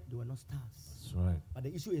shining, they were not stars. That's right. But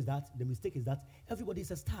the issue is that, the mistake is that everybody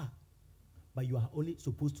is a star. But you are only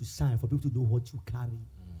supposed to shine for people to know what you carry.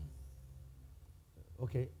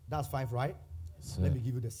 Okay, that's 5, right? Yes, let me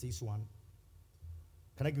give you the 6th one.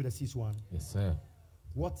 Can I give you the 6th one? Yes, sir.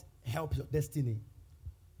 What helps your destiny?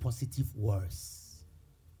 Positive words.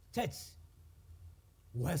 Church,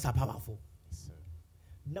 words are powerful. Yes, sir.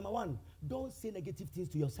 Number 1, don't say negative things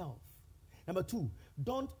to yourself. Number 2,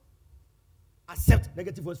 don't accept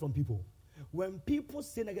negative words from people. When people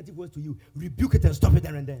say negative words to you, rebuke it and stop it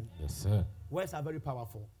there and then. Yes, sir. Words are very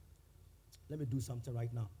powerful. Let me do something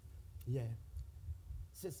right now. Yeah.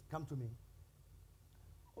 Sis, come to me.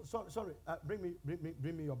 Oh, sorry.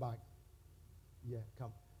 Bring me your bag. Yeah,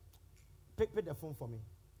 come. Pick the phone for me.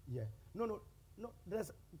 Yeah. No.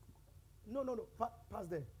 There's no. Pass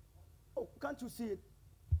there. Oh, can't you see it?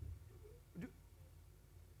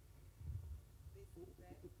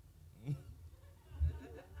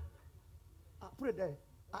 Put it there.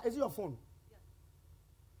 Is it your phone?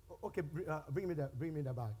 Yeah. Okay. Bring me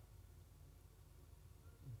the bag.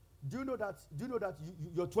 Do you know that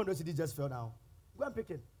your 200 cedis just fell down? Go and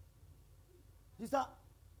pick it. Sister,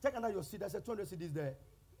 check under your seat. There's a 200 cedis there.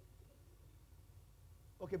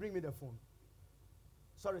 Okay, bring me the phone.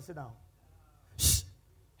 Sorry, sit down. Shh.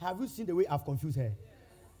 Have you seen the way I've confused her? Yes.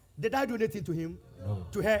 Did I do anything to him? No.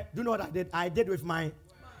 To her? Do you know what I did? I did with my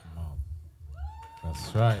mom.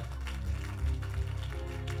 That's right.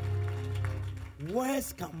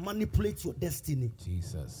 Words can manipulate your destiny.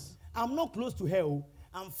 Jesus. I'm not close to her.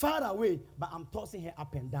 I'm far away, but I'm tossing her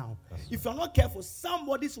up and down. That's if you're not careful,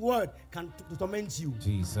 somebody's word can torment you.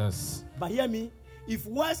 Jesus. But hear me, if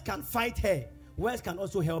words can fight her, words can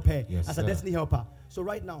also help her as a destiny helper. So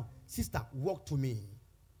right now, sister, walk to me.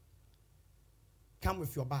 Come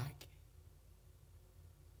with your bag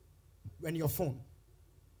and your phone.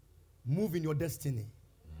 Move in your destiny.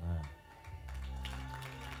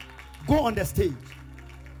 Go on the stage.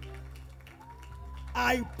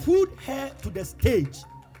 I put her to the stage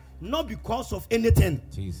not because of anything.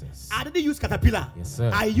 Jesus. I didn't use caterpillar. Yes,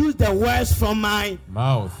 sir. I used the words from my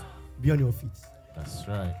mouth. Be on your feet. That's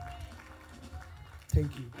right.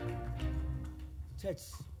 Thank you. Church,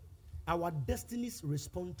 our destinies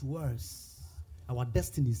respond to words. Our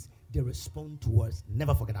destinies, they respond to words.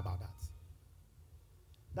 Never forget about that.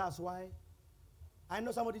 That's why I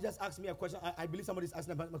know somebody just asked me a question. I believe somebody's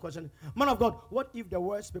asking about my question. Man of God, what if the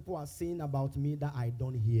words people are saying about me that I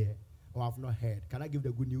don't hear or have not heard? Can I give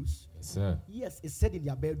the good news? Yes, sir. Yes, it's said in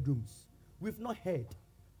their bedrooms. We've not heard,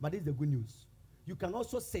 but it's the good news. You can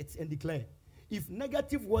also sit and declare, if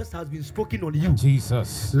negative words has been spoken on you,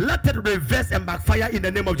 Jesus, let it reverse and backfire in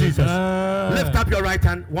the name of Jesus. Lift up your right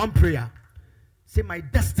hand, one prayer. Say, my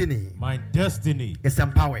destiny is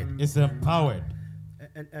empowered. Is empowered.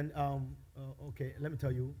 Okay, let me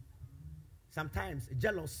tell you. Sometimes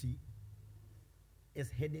jealousy is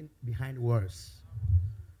hidden behind words.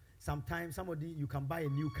 Sometimes somebody, you can buy a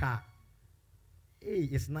new car. Hey,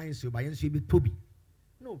 it's nice, you buy it, Toby.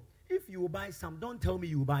 No, if you buy some, don't tell me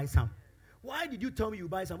you buy some. Why did you tell me you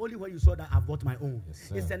buy some? Only when you saw that I've bought my own.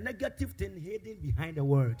 Yes, it's a negative thing hidden behind the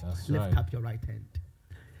word. That's Lift right. up your right hand.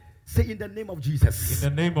 Say, in the name of Jesus.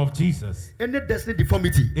 In the name of Jesus. Any destiny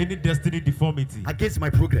deformity. Any destiny deformity. Against my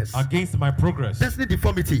progress. Against my progress. Destiny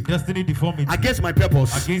deformity. Destiny deformity. Against my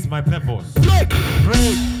purpose. Against my purpose. Break.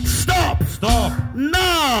 Break. Stop. Stop.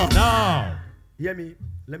 Now. Now. Hear me.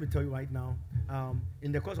 Let me tell you right now.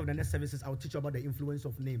 In the course of the next services, I'll teach you about the influence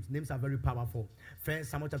of names. Names are very powerful.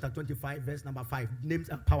 First Samuel chapter 25, verse number 5. Names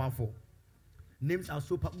are powerful. Names are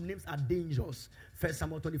names are dangerous. First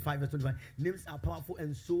Samuel 25, verse 25. Names are powerful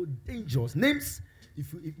and so dangerous. Names,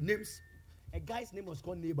 if names, a guy's name was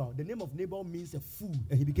called Nabal. The name of Nabal means a fool,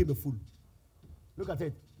 and he became a fool. Look at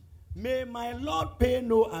it. May my Lord pay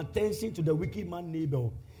no attention to the wicked man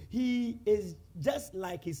Nabal. He is just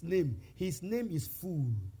like his name. His name is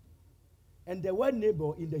fool. And the word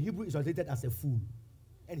Nabal in the Hebrew is translated as a fool.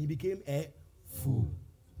 And he became a fool.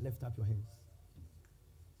 Lift up your hands.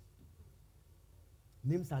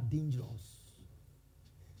 Names are dangerous.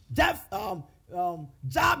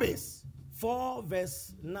 Jabez 4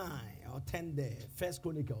 verse 9 or 10 there. First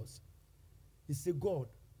Chronicles. He said, God,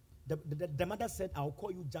 the mother said, I'll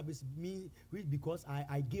call you Jabez because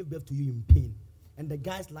I gave birth to you in pain. And the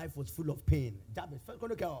guy's life was full of pain. Jabez, First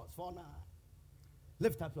Chronicles 4:9.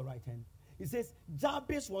 Lift up your right hand. He says,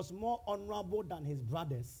 Jabez was more honorable than his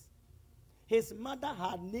brothers. His mother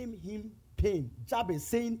had named him Pain. Jabez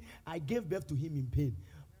saying, I gave birth to him in pain.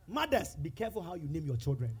 Mothers, be careful how you name your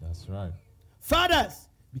children. That's right. Fathers,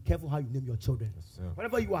 be careful how you name your children. Yes, sir.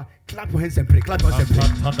 Wherever you are, clap your hands and pray. Clap your hands and pray.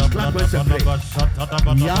 Clap your hands and pray.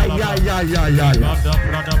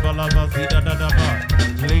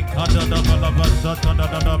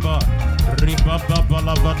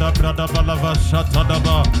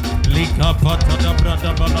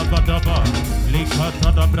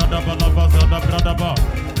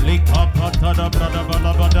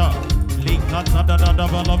 Likata da da da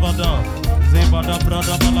balabada, zebada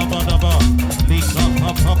brada balabada,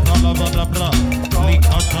 likapa papa labada bra,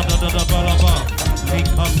 likata da da da balaba,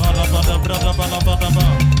 likapa labada brada balabada,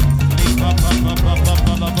 likapa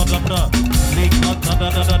papa labada bra, likata da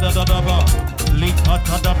da da da da ba,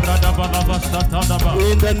 likata da brada balaba sata ba.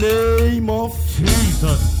 In the name of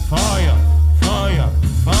Jesus, fire, fire,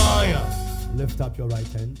 fire. Lift up your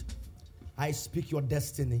right hand. I speak your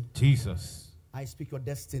destiny. Jesus. I speak your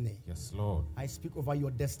destiny. Yes, Lord. I speak over your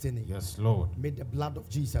destiny. Yes, Lord. May the blood of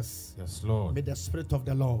Jesus. Yes, Lord. May the Spirit of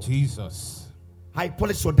the Lord. Jesus. I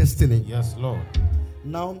polish your destiny. Yes, Lord.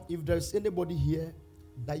 Now, if there's anybody here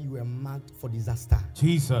that you were marked for disaster,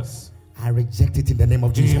 Jesus. I reject it in the name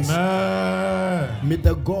of Jesus. Amen. May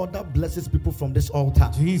the God that blesses people from this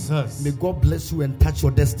altar, Jesus. may God bless you and touch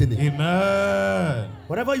your destiny. Amen.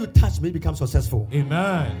 Whatever you touch may become successful.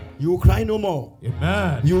 Amen. You will cry no more.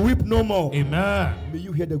 Amen. You will weep no more. Amen. May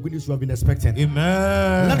you hear the good news you have been expecting.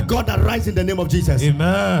 Amen. Let God arise in the name of Jesus.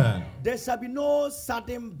 Amen. There shall be no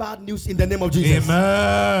sudden bad news in the name of Jesus.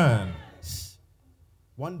 Amen.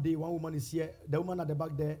 One day, one woman is here. The woman at the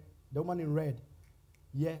back there, the woman in red.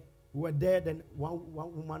 Yeah, we were there. Then one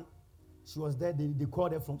woman, she was there. They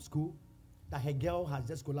called her from school that her girl has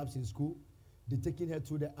just collapsed in school. They're taking her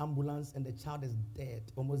to the ambulance and the child is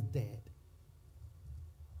dead, almost dead.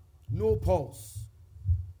 No pulse.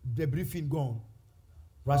 The briefing gone.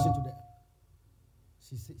 Rushing to the.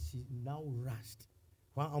 She now rushed.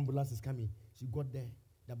 One ambulance is coming. She got there.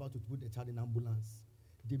 They're about to put the child in ambulance.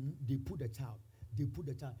 They put the child.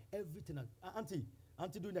 Everything.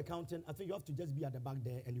 Until doing the counting, I think you have to just be at the back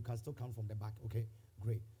there and you can still count from the back. Okay,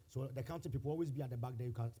 great. So the counting people always be at the back there.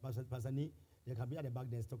 You can, Pastor Nee, they can be at the back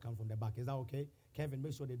there and still count from the back. Is that okay? Kevin,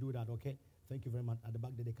 make sure they do that, okay? Thank you very much. At the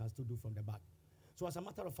back there, they can still do from the back. So as a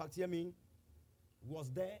matter of fact, Yemi was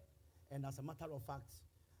there, and as a matter of fact,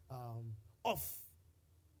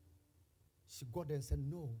 she got there and said,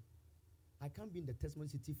 no, I can't be in the testimony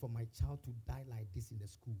city for my child to die like this in the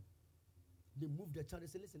school. They moved the child. They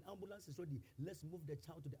said, listen, ambulance is ready. Let's move the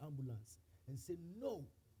child to the ambulance. And say, no.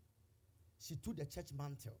 She took the church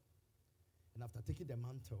mantle. And after taking the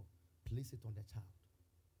mantle, placed it on the child.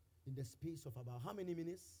 In the space of about how many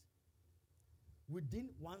minutes? Within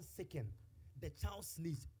 1 second, the child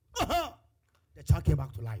sneezed. The child came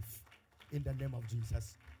back to life. In the name of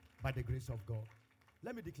Jesus. By the grace of God.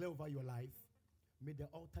 Let me declare over your life. May the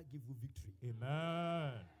altar give you victory.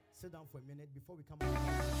 Amen. Sit down for a minute before we come.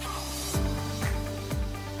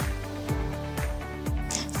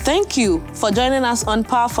 Thank you for joining us on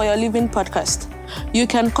Power for Your Living podcast. You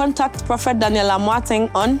can contact Prophet Daniel Amoateng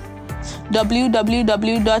on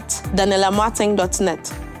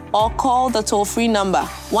www.danielamoateng.net or call the toll-free number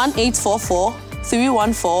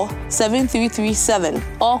 1-844-314-7337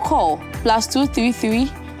 or call +233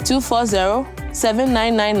 240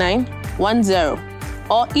 799910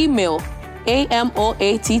 or email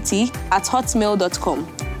amoatt@hotmail.com.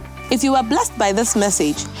 If you were blessed by this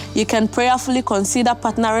message, you can prayerfully consider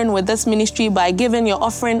partnering with this ministry by giving your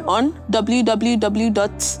offering on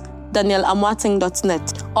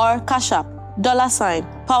www.danielamoateng.net or Cash App,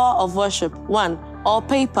 $Power of Worship 1 or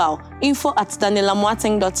PayPal,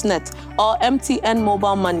 info@danielamoateng.net or MTN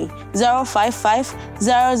Mobile Money 055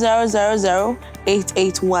 0000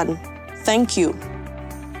 881. Thank you.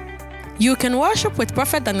 You can worship with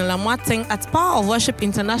Prophet Daniel Amoateng at Power of Worship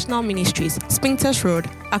International Ministries, Spintex Road,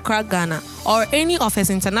 Accra, Ghana, or any of his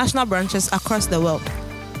international branches across the world.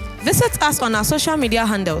 Visit us on our social media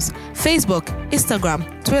handles, Facebook, Instagram,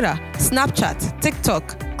 Twitter, Snapchat,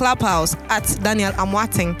 TikTok, Clubhouse @Daniel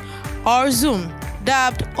Amoateng, or Zoom,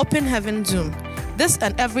 dubbed Open Heaven Zoom. This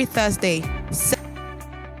and every Thursday,